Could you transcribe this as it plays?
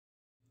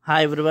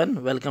Hi everyone,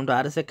 welcome to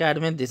RS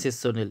academy. This is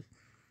Sunil.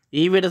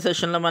 ఈ video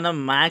సెషన్లో మనం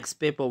మ్యాథ్స్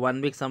పేపర్ 1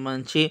 వీక్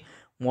సంబంధించి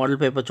మోడల్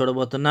పేపర్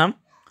చూడబోతున్నాం.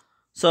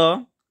 సో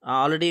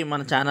ఆల్రెడీ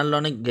మన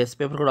ఛానల్లోని గెస్ట్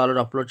పేపర్ కూడా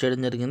ఆల్రెడీ అప్లోడ్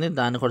చేయడం జరిగింది.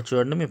 దాన్ని కూడా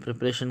చూడండి. మీ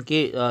ప్రిపరేషన్కి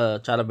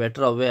చాలా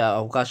బెటర్ అవ్వే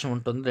అవకాశం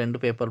ఉంటుంది.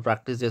 2 పేపర్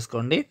ప్రాక్టీస్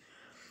చేసుకోండి.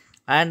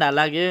 అండ్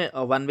అలాగే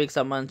 1 వీక్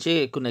సంబంధించి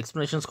కొన్ని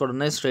ఎక్స్ప్లెనేషన్స్ కూడా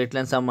ఉన్నాయి. స్ట్రైట్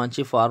లైన్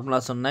సంబంధించి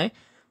ఫార్ములాస్ ఉన్నాయి.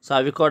 సో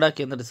అవి కూడా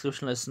కింద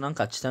డిస్క్రిప్షన్లో ఇస్తున్నాం,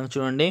 ఖచ్చితంగా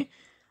చూడండి.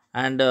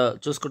 అండ్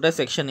చూసుకుంటే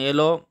సెక్షన్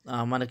ఏలో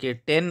మనకి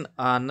 10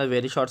 అన్న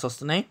వెరీ షార్ట్స్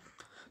వస్తున్నాయి.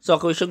 సో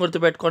ఒక విషయం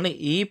గుర్తుపెట్టుకోండి,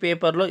 ఈ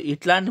పేపర్లో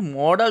ఇట్లాంటి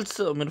మోడల్స్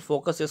మీరు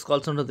ఫోకస్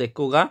చేసుకోవాల్సి ఉంటుంది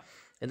ఎక్కువగా.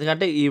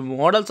 ఎందుకంటే ఈ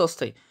మోడల్స్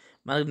వస్తాయి,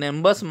 మనకి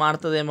నెంబర్స్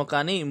మారుతుందేమో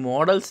కానీ ఈ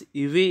మోడల్స్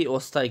ఇవి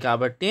వస్తాయి.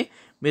 కాబట్టి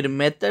మీరు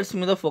మెథడ్స్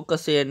మీద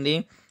ఫోకస్ చేయండి.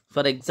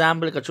 ఫర్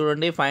ఎగ్జాంపుల్ ఇక్కడ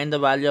చూడండి, find the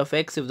value of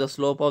X if the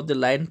slope of the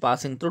line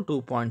passing through 2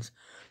 points.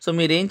 So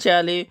మీరు ఏం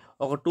చేయాలి,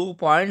 ఒక 2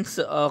 పాయింట్స్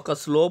ఒక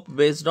స్లోప్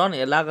బేస్డ్ ఆన్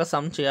ఎలాగ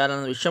సమ్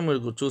చేయాలనే విషయం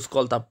మీరు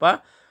చూసుకోవాలి తప్ప,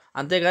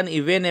 అంతేగాని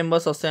ఇవే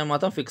నెంబర్స్ వస్తాయో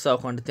మాత్రం ఫిక్స్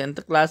అవ్వకండి. 10th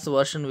క్లాస్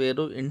వర్షన్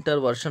వేరు, ఇంటర్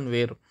వర్షన్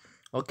వేరు.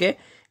 ఓకే,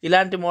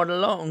 ఇలాంటి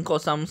మోడల్లో ఇంకో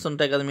సమ్స్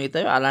ఉంటాయి కదా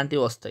మిగతావి,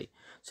 అలాంటివి వస్తాయి.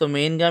 సో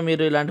మెయిన్గా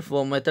మీరు ఇలాంటి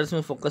మెథడ్స్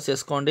మీద ఫోకస్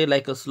చేసుకోండి,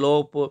 లైక్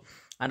స్లోప్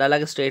అండ్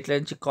అలాగే straight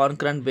line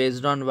concurrent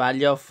based on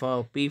value of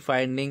P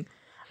finding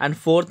and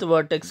fourth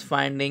vertex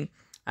finding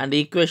and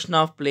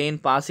equation of plane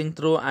passing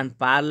through and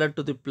parallel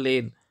to the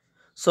plane.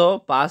 So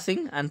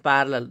passing and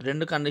parallel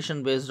రెండు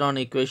condition based on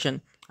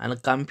equation and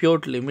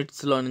compute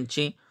లిమిట్స్లో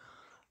నుంచి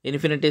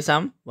infinity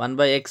some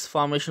 1/x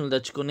formation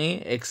తెచ్చుకుని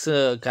X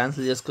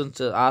cancel చేసుకుని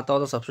ఆ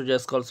తర్వాత substitute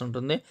చేసుకోవాల్సి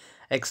ఉంటుంది.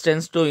 X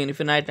tends to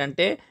infinite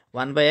అంటే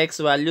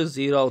 1/x వాల్యూ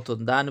 0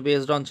 అవుతుంది, దాన్ని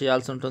బేస్డ్ ఆన్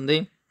చేయాల్సి ఉంటుంది.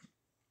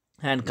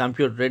 అండ్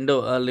కంప్యూట్ రెండు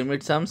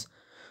limit sums,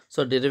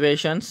 so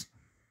derivations,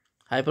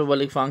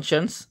 hyperbolic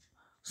functions,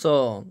 so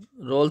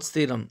roles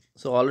theorem.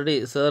 So already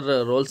sir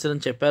roles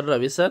theorem చెప్పారు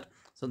రవి సార్.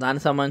 సో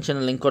దానికి సంబంధించిన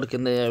లింక్ కూడా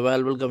కింద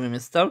అవైలబుల్గా మేము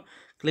ఇస్తాం,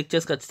 క్లిక్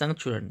చేసి ఖచ్చితంగా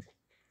చూడండి.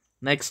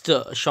 నెక్స్ట్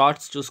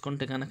షార్ట్స్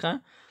చూసుకుంటే కనుక,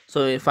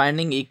 so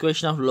finding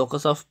equation of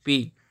locus of P.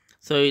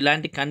 So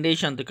ఇలాంటి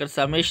కండిషన్ ఇక్కడ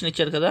సమ్మేషన్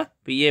ఇచ్చారు కదా,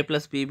 పిఏ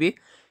ప్లస్ పీబీ,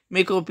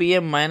 మీకు పిఏ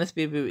మైనస్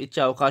పీబీ ఇచ్చే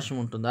అవకాశం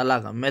ఉంటుంది.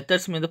 అలాగా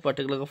మెథడ్స్ మీద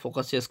పర్టికులర్గా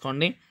ఫోకస్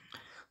చేసుకోండి.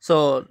 సో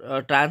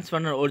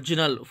ట్రాన్స్ఫర్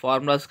ఒరిజినల్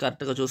ఫార్ములాస్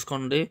కరెక్ట్గా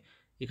చూసుకోండి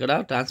ఇక్కడ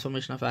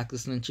ట్రాన్స్ఫర్మేషన్ ఆఫ్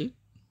యాక్సిస్ నుంచి.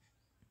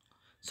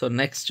 సో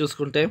నెక్స్ట్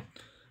చూసుకుంటే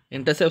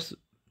ఇంటర్సెప్ట్స్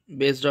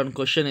బేస్డ్ ఆన్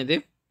క్వశ్చన్ ఇది.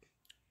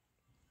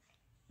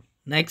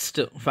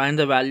 Next find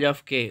the value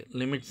of K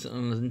limits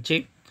నుంచి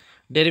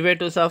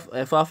derivatives of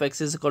F of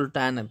X is equal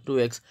tan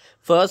 2x.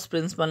 First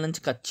principle నుంచి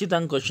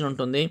ఖచ్చితంగా question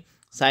ఉంటుంది.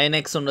 సైన్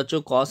ఎక్స్ ఉండొచ్చు,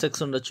 కాస్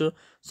ఎక్స్ ఉండొచ్చు.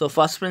 So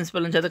first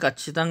principle నుంచి అయితే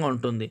ఖచ్చితంగా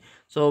ఉంటుంది.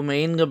 సో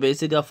మెయిన్గా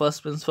బేసిక్గా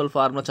ఫస్ట్ ప్రిన్సిపల్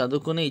ఫార్ములా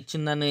చదువుకుని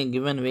ఇచ్చిందని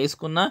గివెన్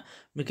వేసుకున్నా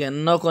మీకు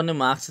ఎన్నో కొన్ని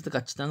మార్క్స్ అయితే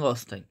ఖచ్చితంగా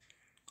వస్తాయి.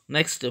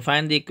 Next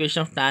find the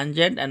equation of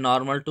tangent and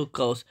normal to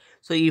curves.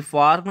 So ఈ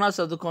ఫార్ములా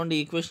చదువుకోండి,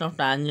 equation of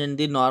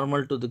టాంజెంట్ది,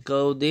 normal to the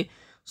కర్వ్ది.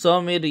 So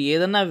మీరు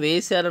ఏదన్నా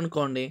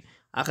వేసారనుకోండి,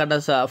 అక్కడ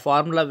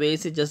ఫార్ములా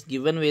వేసి జస్ట్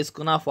గివెన్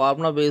వేసుకున్న ఆ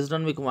ఫార్ములా బేస్డ్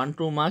ఆన్ మీకు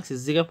 1-2 మార్క్స్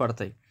ఈజీగా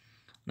పడతాయి.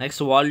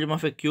 Next volume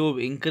of a cube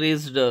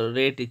increased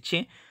rate ఇచ్చి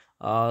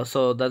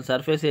సో దాని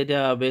surface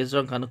area based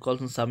on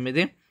కనుక్కోవాల్సిన some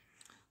ఇది.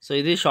 సో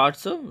ఇది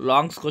షార్ట్స్.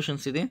 లాంగ్స్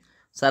క్వశ్చన్స్ ఇది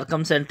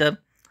సర్కమ్ centre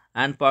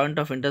and point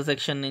of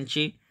intersection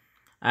నుంచి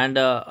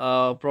and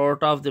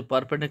product of the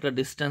perpendicular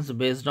distance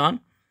based on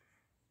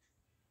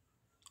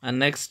and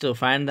next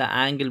find the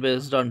angle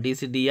based on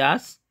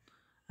DCDRs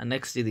and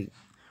next ఇది.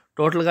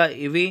 టోటల్గా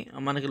ఇవి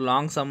మనకి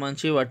long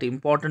సంబంధించి వాటి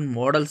ఇంపార్టెంట్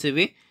మోడల్స్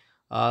ఇవి.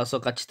 సో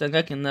ఖచ్చితంగా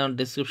కింద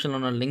డిస్క్రిప్షన్లో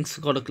ఉన్న లింక్స్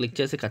కూడా క్లిక్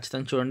చేసి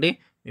ఖచ్చితంగా చూడండి,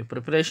 మీ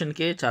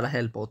ప్రిపరేషన్కి చాలా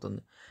హెల్ప్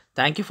అవుతుంది.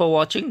 Thank you for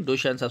watching. Do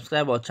share and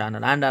subscribe our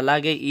channel. And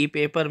అలాగే ఈ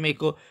పేపర్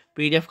మీకు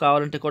PDF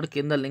కావాలంటే కూడా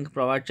కింద లింక్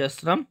ప్రొవైడ్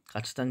చేస్తున్నాం,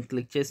 ఖచ్చితంగా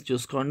క్లిక్ చేసి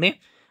చూసుకోండి,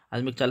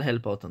 అది మీకు చాలా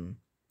హెల్ప్ అవుతుంది.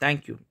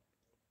 Thank you.